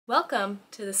Welcome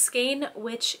to the Skein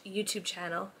Witch YouTube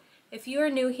channel. If you are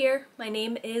new here, my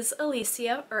name is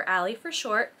Alicia, or Allie for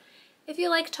short. If you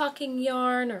like talking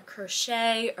yarn or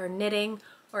crochet or knitting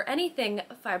or anything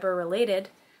fiber related,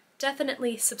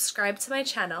 definitely subscribe to my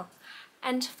channel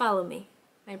and follow me,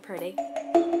 my pretty.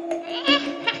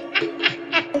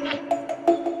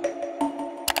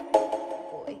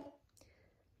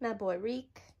 My boy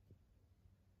Reek,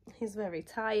 he's very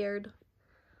tired.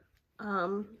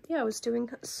 Yeah, I was doing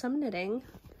some knitting.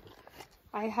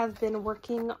 I have been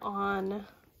working on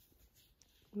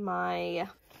my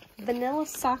vanilla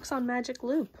socks on magic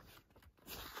loop.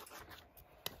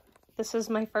 This is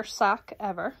my first sock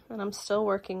ever, and I'm still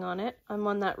working on it. I'm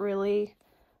on that really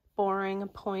boring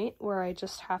point where I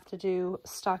just have to do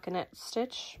stockinette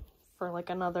stitch for like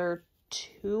another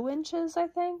 2 inches, I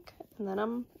think, and then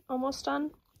I'm almost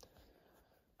done.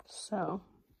 So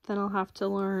then I'll have to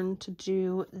learn to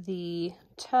do the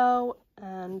toe,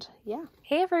 and yeah.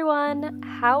 Hey everyone,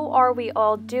 how are we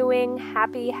all doing?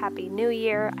 Happy New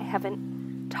Year. I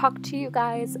haven't talked to you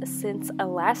guys since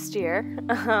last year.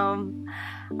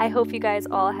 I hope you guys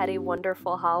all had a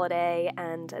wonderful holiday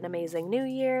and an amazing new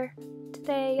year.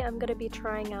 Today I'm going to be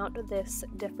trying out this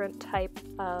different type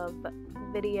of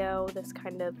video, this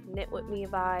kind of knit with me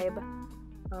vibe.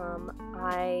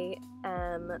 I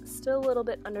am still a little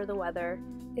bit under the weather.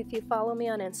 If you follow me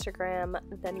on Instagram,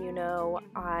 then you know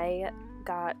I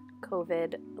got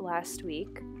COVID last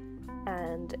week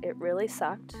and it really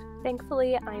sucked.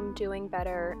 Thankfully, I'm doing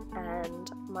better,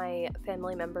 and my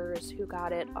family members who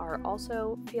got it are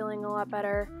also feeling a lot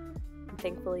better. And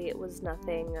thankfully, it was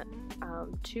nothing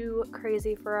too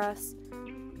crazy for us.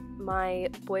 My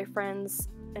boyfriend's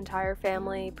entire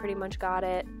family pretty much got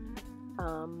it.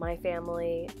 My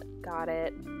family got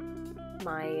it.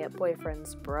 My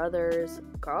boyfriend's brother's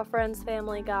girlfriend's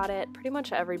family got it. Pretty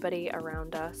much everybody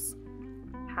around us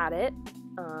had it.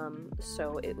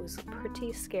 So it was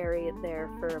pretty scary there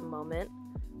for a moment.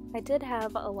 I did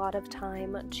have a lot of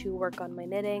time to work on my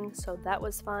knitting, so that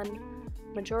was fun.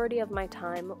 Majority of my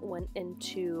time went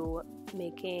into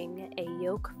making a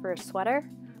yoke for a sweater.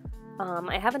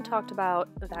 I haven't talked about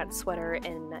that sweater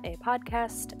in a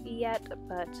podcast yet,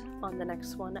 but on the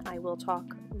next one I will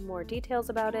talk more details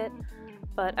about it.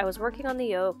 But I was working on the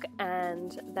yoke,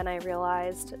 and then I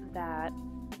realized that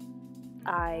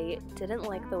I didn't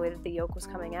like the way that the yoke was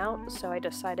coming out, so I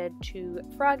decided to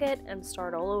frog it and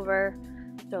start all over.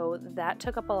 So that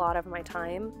took up a lot of my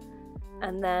time.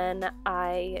 And then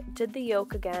I did the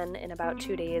yoke again in about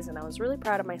 2 days, and I was really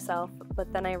proud of myself,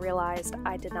 but then I realized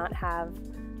I did not have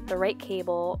the right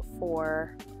cable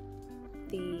for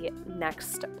the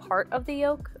next part of the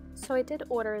yoke. So I did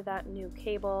order that new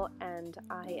cable, and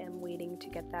I am waiting to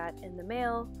get that in the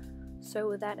mail.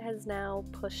 So that has now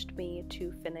pushed me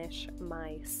to finish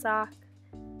my sock.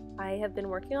 I have been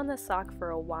working on this sock for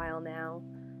a while now.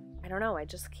 I don't know, I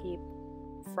just keep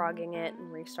frogging it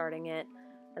and restarting it.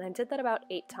 And I did that about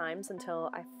 8 times until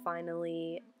I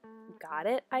finally got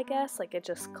it, I guess. Like, it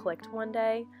just clicked one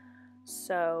day.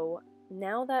 So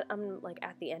now that I'm like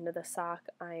at the end of the sock,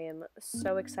 I am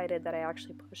so excited that I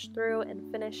actually pushed through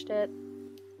and finished it.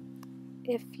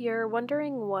 If you're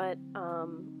wondering what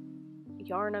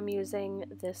yarn I'm using,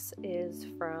 this is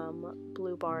from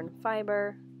Blue Barn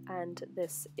Fiber, and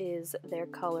this is their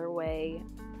colorway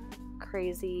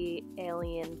Crazy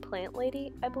Alien Plant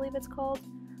Lady, I believe it's called.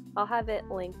 I'll have it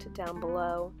linked down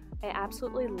below. I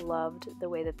absolutely loved the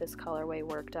way that this colorway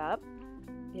worked up.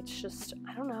 It's just,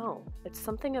 I don't know, it's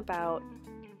something about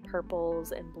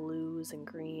purples and blues and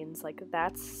greens, like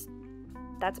that's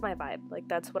my vibe. Like,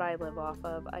 that's what I live off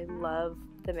of. I love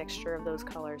the mixture of those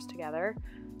colors together.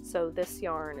 So this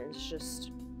yarn is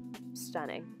just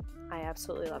stunning. I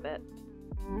absolutely love it.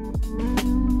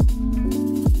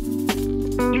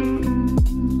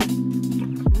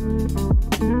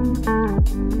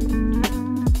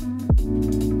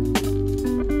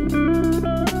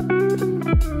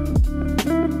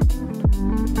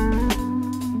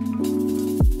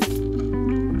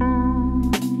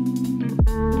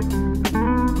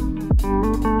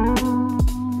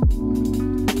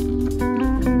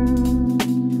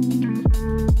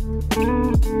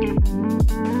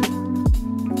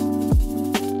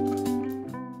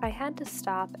 To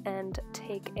stop and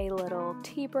take a little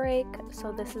tea break.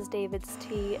 So this is David's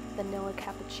Tea Vanilla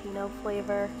Cappuccino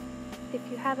flavor. If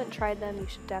you haven't tried them, you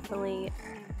should definitely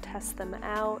test them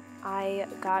out. I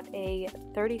got a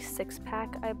 36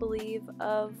 pack, I believe,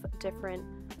 of different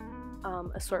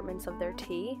assortments of their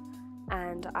tea,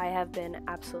 and I have been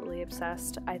absolutely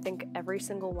obsessed. I think every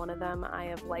single one of them I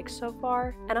have liked so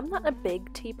far, and I'm not a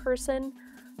big tea person,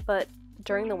 but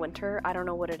during the winter, I don't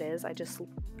know what it is, I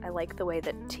like the way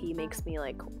that tea makes me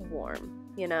like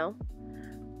warm, you know?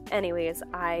 Anyways,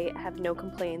 I have no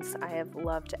complaints. I have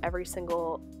loved every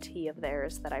single tea of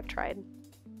theirs that I've tried.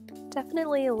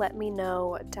 Definitely let me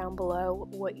know down below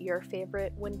what your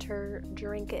favorite winter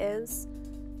drink is.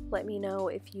 Let me know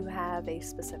if you have a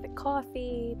specific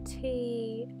coffee,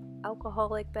 tea,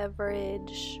 alcoholic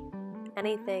beverage,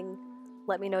 anything.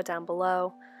 Let me know down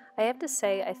below. I have to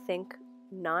say, I think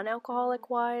non-alcoholic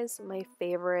wise, my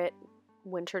favorite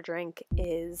winter drink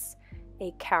is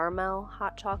a caramel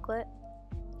hot chocolate.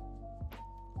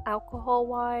 Alcohol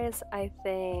wise, I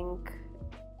think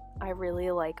I really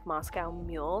like Moscow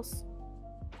Mules.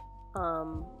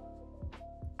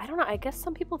 I don't know, I guess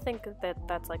some people think that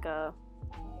that's like a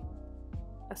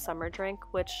summer drink,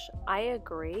 which I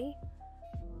agree,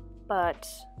 but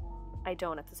I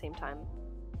don't at the same time.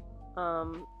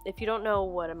 If you don't know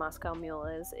what a Moscow Mule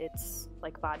is, it's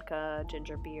like vodka,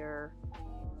 ginger beer,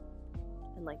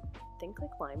 and I think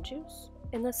lime juice.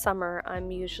 In the summer, I'm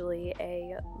usually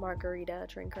a margarita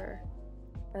drinker.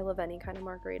 I love any kind of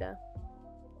margarita.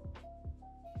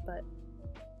 But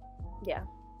yeah,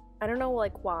 I don't know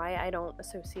why I don't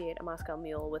associate a Moscow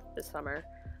Mule with the summer.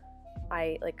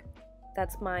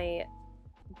 That's my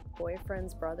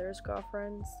boyfriend's brother's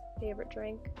girlfriend's favorite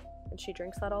drink, and she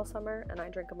drinks that all summer, and I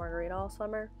drink a margarita all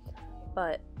summer.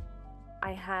 But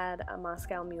I had a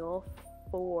Moscow Mule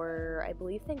for, I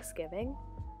believe, Thanksgiving,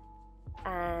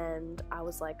 and I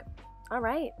was like, all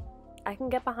right, I can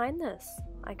get behind this.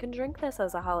 I can drink this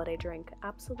as a holiday drink,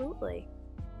 absolutely.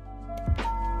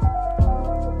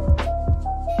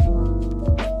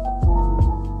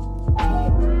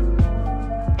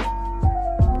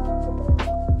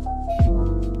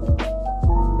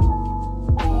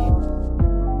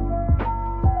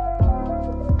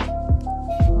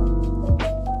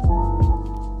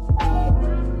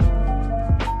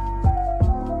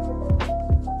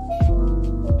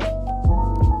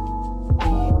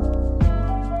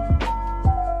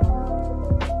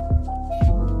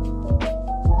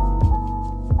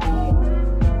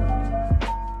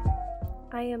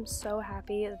 I am so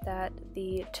happy that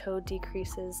the toe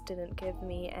decreases didn't give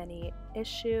me any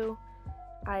issue.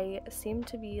 I seem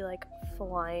to be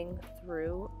flying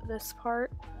through this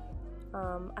part.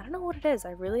 I don't know what it is.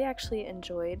 I really actually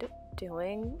enjoyed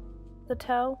doing the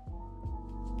toe.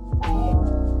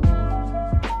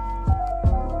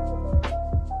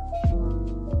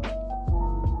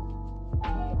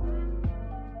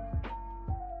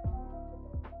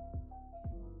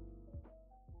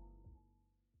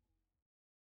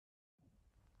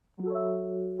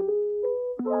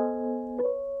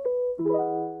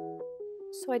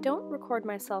 So I don't record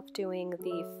myself doing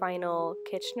the final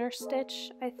Kitchener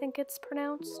stitch, I think it's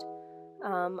pronounced.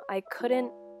 I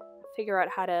couldn't figure out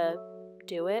how to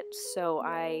do it, so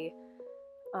I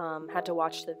had to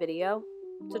watch the video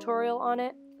tutorial on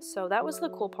it. So that was the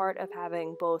cool part of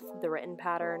having both the written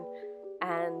pattern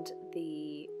and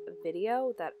the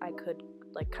video, that I could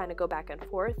kind of go back and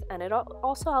forth, and it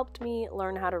also helped me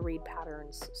learn how to read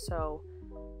patterns, so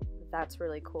that's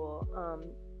really cool.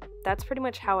 That's pretty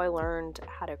much how I learned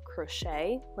how to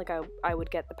crochet. I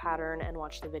would get the pattern and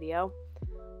watch the video.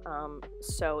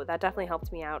 So that definitely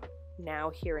helped me out now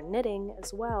here in knitting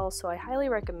as well. So I highly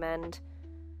recommend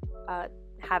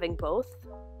having both,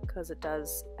 because it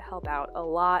does help out a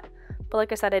lot. But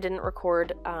like I said, I didn't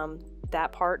record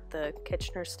that part, the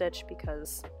Kitchener stitch,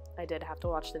 because I did have to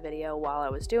watch the video while I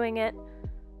was doing it.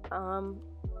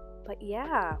 But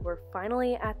yeah, we're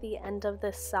finally at the end of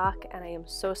this sock, and I am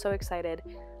so excited.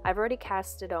 I've already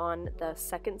casted on the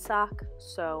second sock,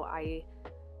 so I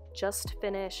just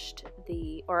finished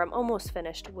I'm almost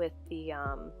finished with the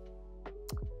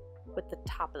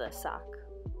top of the sock.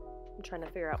 I'm trying to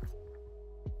figure out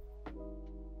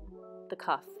the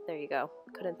cuff. There you go.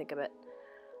 Couldn't think of it.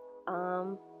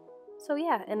 So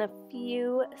yeah, in a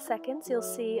few seconds you'll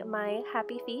see my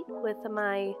happy feet with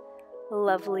my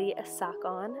lovely sock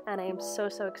on, and I am so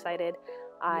excited.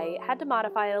 I had to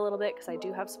modify it a little bit because I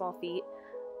do have small feet,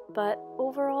 but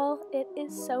overall it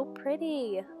is so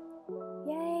pretty.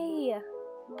 Yay!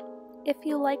 If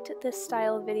you liked this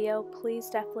style of video, please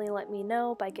definitely let me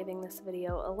know by giving this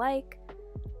video a like.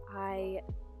 I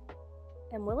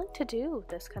am willing to do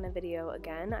this kind of video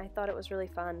again. I thought it was really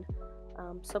fun.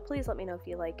 So please let me know if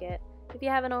you like it. If you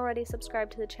haven't already,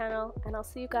 subscribe to the channel, and I'll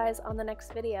see you guys on the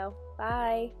next video.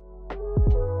 Bye!